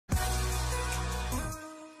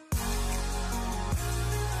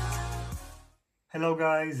Hello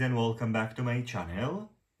guys and welcome back to my channel.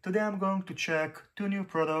 Today I'm going to check two new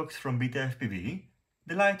products from BetaFPV,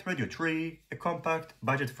 the LiteRadio 3, a compact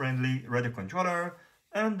budget-friendly radio controller,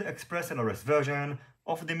 and the ExpressLRS version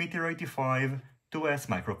of the Meteor 85 2S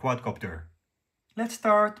micro quadcopter. Let's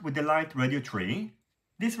start with the LiteRadio 3.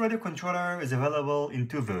 This radio controller is available in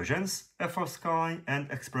two versions, Frsky and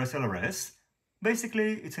ExpressLRS.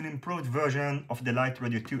 Basically, it's an improved version of the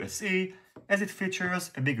LiteRadio 2 SE as it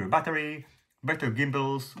features a bigger battery, better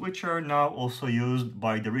gimbals, which are now also used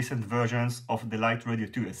by the recent versions of the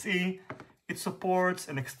LiteRadio 2 SE. It supports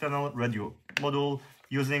an external radio module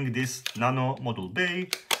using this Nano module bay.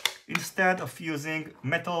 Instead of using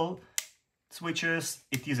metal switches,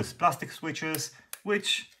 it uses plastic switches,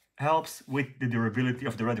 which helps with the durability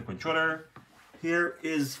of the radio controller. Here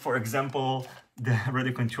is, for example, the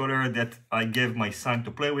radio controller that I gave my son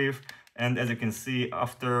to play with, and as you can see,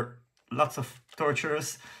 after lots of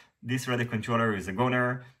tortures, this radio controller is a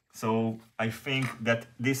goner. So I think that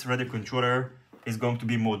this radio controller is going to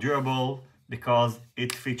be more durable because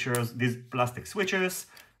it features these plastic switches,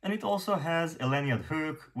 and it also has a lanyard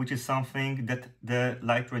hook, which is something that the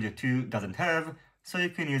LiteRadio 2 doesn't have, so you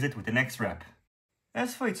can use it with an X-Wrap.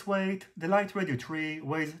 As for its weight, the LiteRadio 3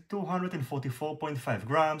 weighs 244.5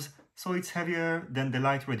 grams, so it's heavier than the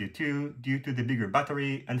LiteRadio 2 due to the bigger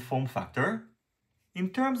battery and form factor.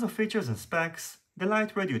 In terms of features and specs, the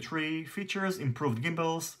LiteRadio 3 features improved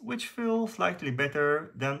gimbals, which feel slightly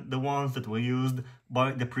better than the ones that were used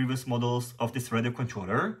by the previous models of this radio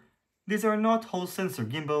controller. These are not Hall sensor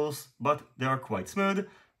gimbals, but they are quite smooth,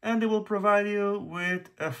 and they will provide you with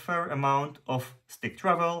a fair amount of stick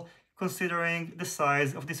travel, considering the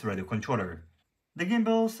size of this radio controller. The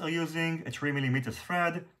gimbals are using a 3mm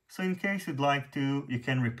thread, so in case you'd like to, you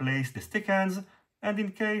can replace the stick ends, and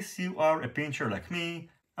in case you are a pincher like me,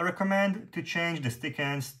 I recommend to change the stick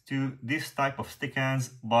ends to this type of stick ends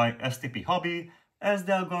by STP Hobby, as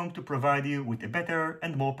they are going to provide you with a better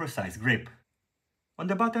and more precise grip. On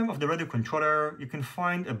the bottom of the radio controller, you can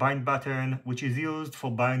find a bind button, which is used for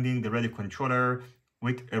binding the radio controller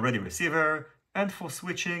with a radio receiver and for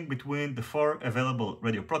switching between the 4 available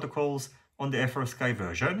radio protocols on the Frsky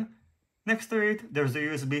version. Next to it, there's a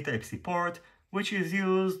USB Type-C port, which is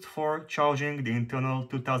used for charging the internal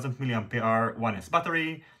 2000 mAh 1S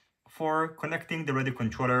battery, for connecting the radio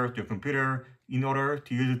controller to your computer in order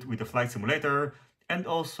to use it with a flight simulator, and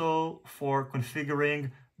also for configuring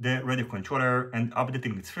the radio controller and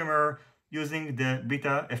updating its firmware using the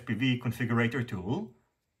BetaFPV Configurator tool.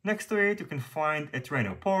 Next to it, you can find a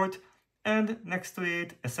trainer port, and next to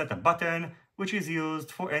it, a setup button, which is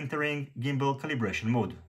used for entering gimbal calibration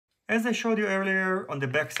mode. As I showed you earlier, on the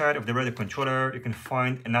back side of the radio controller, you can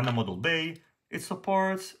find a Nano module bay. It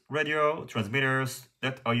supports radio transmitters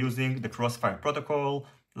that are using the Crossfire protocol,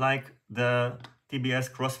 like the TBS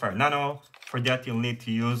Crossfire Nano. For that, you'll need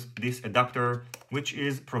to use this adapter, which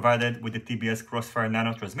is provided with the TBS Crossfire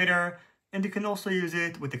Nano transmitter, and you can also use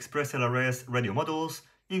it with ExpressLRS radio modules,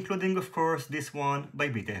 including, of course, this one by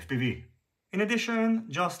BetaFPV. In addition,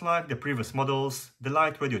 just like the previous models, the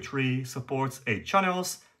LiteRadio 3 supports 8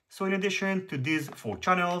 channels. So in addition to these 4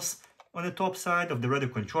 channels, on the top side of the radio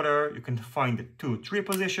controller, you can find 2 3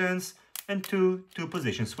 positions and 2 2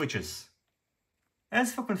 position switches.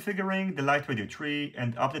 As for configuring the LiteRadio 3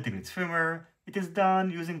 and updating its firmware, it is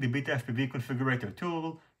done using the BetaFPV Configurator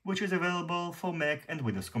tool, which is available for Mac and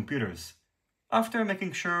Windows computers. After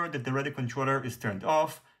making sure that the radio controller is turned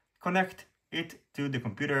off, connect it to the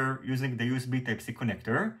computer using the USB Type-C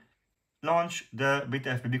connector, launch the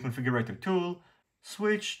BetaFPV Configurator tool,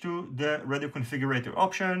 switch to the radio configurator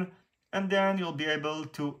option, and then you'll be able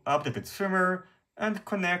to update its firmware and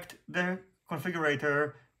connect the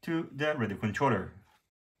configurator to the radio controller.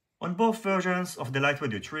 On both versions of the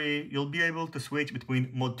LiteRadio 3, you'll be able to switch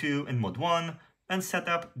between Mode 2 and Mode 1 and set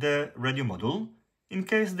up the radio module. In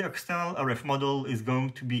case the external RF module is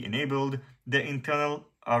going to be enabled, the internal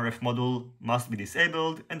RF module must be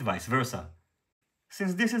disabled and vice versa.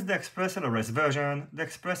 Since this is the ExpressLRS version, the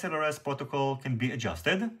ExpressLRS protocol can be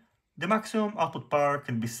adjusted. The maximum output power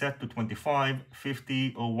can be set to 25,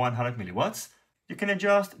 50 or 100 milliwatts. You can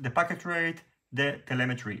adjust the packet rate, the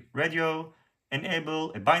telemetry radio,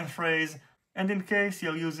 enable a bind phrase, and in case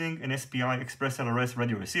you're using an SPI ExpressLRS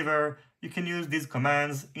radio receiver, you can use these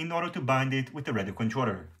commands in order to bind it with the radio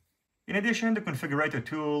controller. In addition, the configurator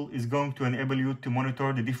tool is going to enable you to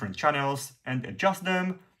monitor the different channels and adjust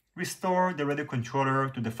them, restore the radio controller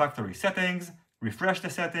to the factory settings, refresh the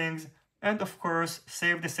settings, and of course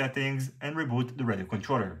save the settings and reboot the radio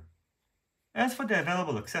controller. As for the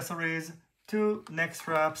available accessories, 2 neck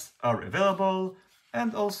straps are available,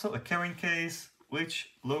 and also a carrying case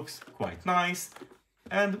which looks quite nice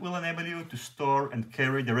and will enable you to store and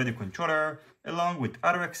carry the radio controller along with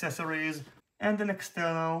other accessories and an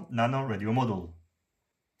external Nano radio module.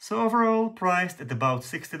 So overall priced at about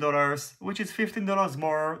 $60, which is $15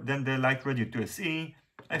 more than the LiteRadio 2 SE,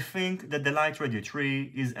 I think that the LiteRadio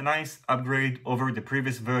 3 is a nice upgrade over the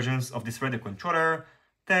previous versions of this radio controller,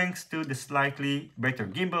 thanks to the slightly better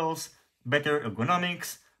gimbals, better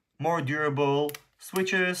ergonomics, more durable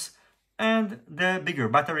switches, and the bigger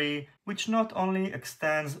battery, which not only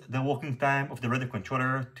extends the working time of the radio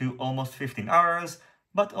controller to almost 15 hours,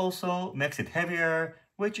 but also makes it heavier,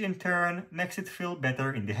 which in turn makes it feel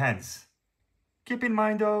better in the hands. Keep in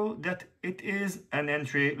mind though that it is an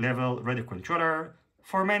entry-level radio controller.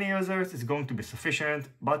 For many users it's going to be sufficient,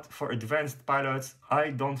 but for advanced pilots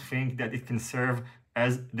I don't think that it can serve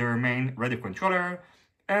as their main radio controller,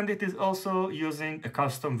 and it is also using a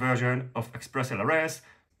custom version of ExpressLRS,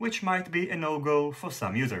 which might be a no-go for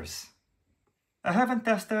some users. I haven't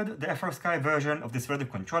tested the Frsky version of this radio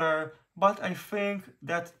controller, but I think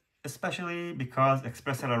that especially because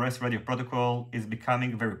ExpressLRS radio protocol is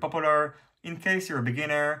becoming very popular, in case you're a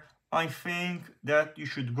beginner, I think that you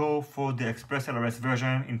should go for the ExpressLRS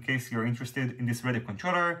version in case you're interested in this radio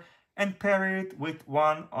controller and pair it with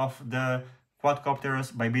one of the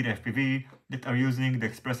quadcopters by BetaFPV that are using the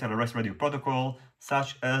ExpressLRS radio protocol,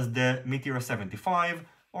 such as the Meteor 75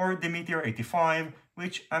 or the Meteor 85,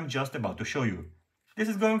 which I'm just about to show you. This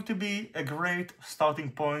is going to be a great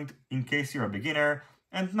starting point in case you're a beginner,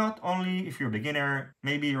 and not only if you're a beginner,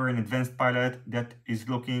 maybe you're an advanced pilot that is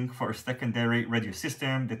looking for a secondary radio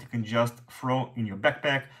system that you can just throw in your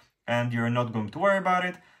backpack and you're not going to worry about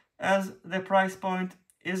it, as the price point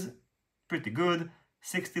is pretty good.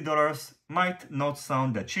 $60 might not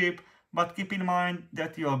sound that cheap, but keep in mind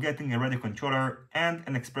that you're getting a radio controller and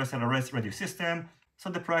an ExpressLRS radio system, so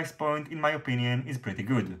the price point, in my opinion, is pretty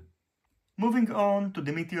good. Moving on to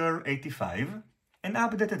the Meteor 85, an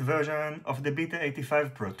updated version of the Beta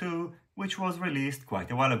 85 Pro 2, which was released quite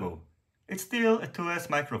a while ago. It's still a 2S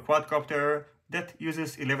micro quadcopter that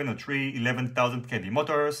uses 1103 11,000 kV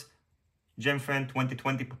motors, Gemfan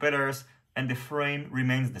 2020 propellers, and the frame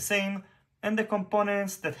remains the same, and the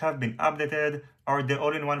components that have been updated are the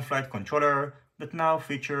all-in-one flight controller that now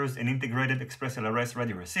features an integrated ExpressLRS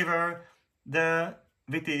radio receiver. The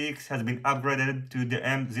VTX has been upgraded to the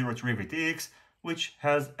M03 VTX, which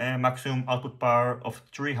has a maximum output power of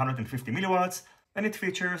 350 milliwatts, and it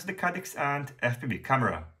features the Caddx Ant FPV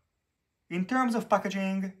camera. In terms of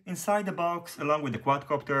packaging, inside the box, along with the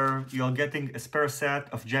quadcopter, you're getting a spare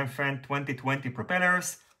set of Gemfan 2020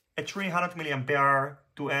 propellers, a 300 mAh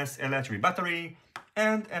 2S LHV battery,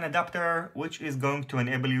 and an adapter which is going to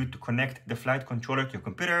enable you to connect the flight controller to your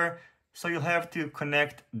computer. So you'll have to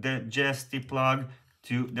connect the JST plug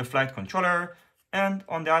to the flight controller, and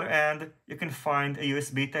on the other end you can find a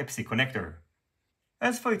USB Type-C connector.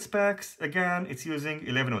 As for its specs, again it's using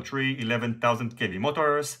 1103 11,000 kV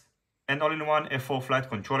motors, an all-in-one F4 flight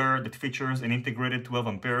controller that features an integrated 12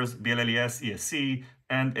 amperes BLLES ESC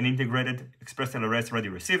and an integrated ExpressLRS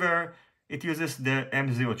radio receiver. It uses the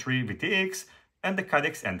M03 VTX and the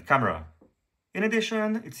Caddx Ant camera. In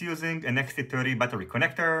addition, it's using an XT30 battery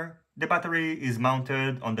connector. The battery is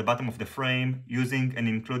mounted on the bottom of the frame using an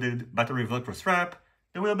included battery Velcro strap.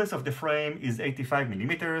 The wheelbase of the frame is 85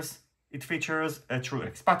 mm. It features a true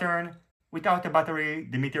X pattern. Without a battery,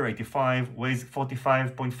 the Meteor 85 weighs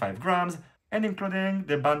 45.5 grams, and including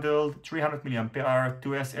the bundled 300 mAh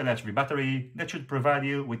 2S LHV battery that should provide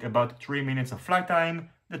you with about 3 minutes of flight time,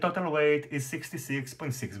 the total weight is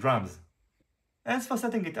 66.6 grams. As for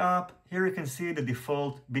setting it up, here you can see the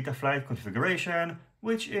default Betaflight configuration,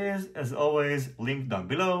 which is, as always, linked down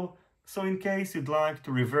below, so in case you'd like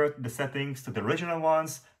to revert the settings to the original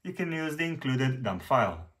ones, you can use the included dump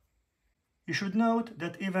file. You should note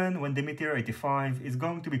that even when the Meteor 85 is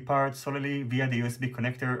going to be powered solely via the USB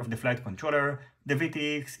connector of the flight controller, the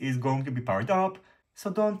VTX is going to be powered up, so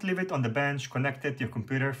don't leave it on the bench connected to your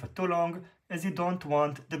computer for too long, as you don't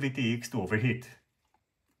want the VTX to overheat.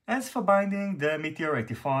 As for binding the Meteor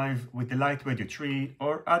 85 with the LiteRadio 3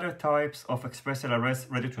 or other types of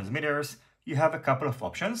ExpressLRS radio transmitters, you have a couple of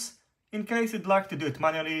options. In case you'd like to do it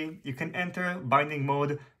manually, you can enter binding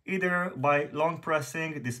mode either by long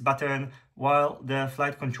pressing this button while the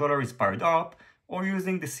flight controller is powered up, or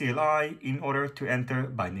using the CLI in order to enter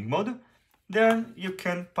binding mode. Then you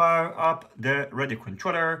can power up the radio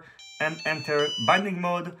controller and enter binding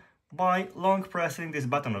mode by long pressing this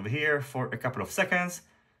button over here for a couple of seconds,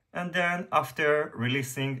 and then after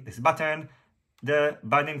releasing this button, the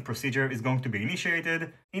binding procedure is going to be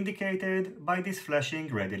initiated, indicated by this flashing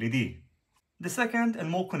red LED. The second and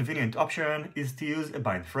more convenient option is to use a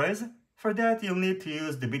bind phrase. For that, you'll need to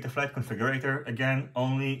use the Betaflight configurator, again,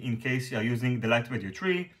 only in case you are using the LiteRadio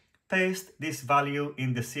tree. Paste this value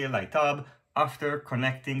in the CLI tab after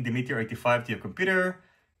connecting the Meteor 85 to your computer.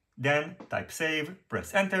 Then type save,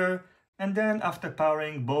 press enter, and then after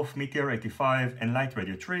powering both Meteor 85 and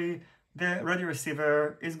LiteRadio tree, the radio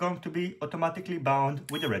receiver is going to be automatically bound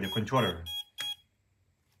with the radio controller.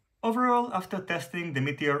 Overall, after testing the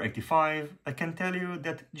Meteor 85, I can tell you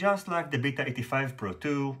that just like the Beta 85 Pro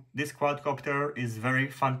 2, this quadcopter is very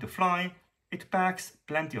fun to fly. It packs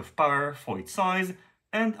plenty of power for its size,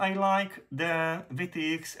 and I like the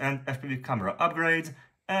VTX and FPV camera upgrades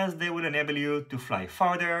as they will enable you to fly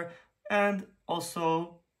farther and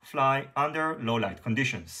also fly under low light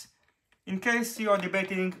conditions. In case you are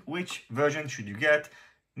debating which version should you get,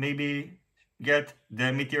 maybe get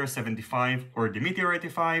the Meteor 75 or the Meteor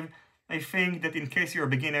 85, I think that in case you're a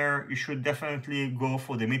beginner, you should definitely go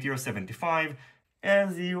for the Meteor 75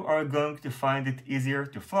 as you are going to find it easier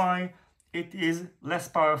to fly. It is less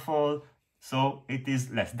powerful, so it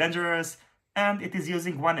is less dangerous, and it is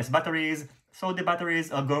using 1S batteries, so the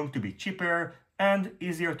batteries are going to be cheaper and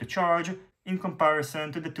easier to charge in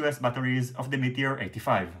comparison to the 2S batteries of the Meteor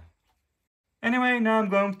 85. Anyway, now I'm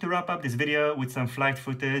going to wrap up this video with some flight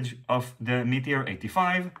footage of the Meteor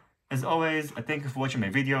 85. As always, I thank you for watching my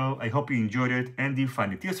video. I hope you enjoyed it and you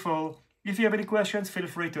find it useful. If you have any questions, feel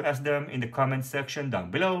free to ask them in the comments section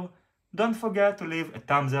down below. Don't forget to leave a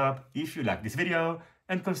thumbs up if you like this video,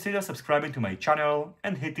 and consider subscribing to my channel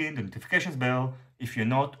and hitting the notifications bell if you're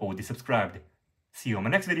not already subscribed. See you on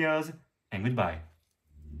my next videos, and goodbye.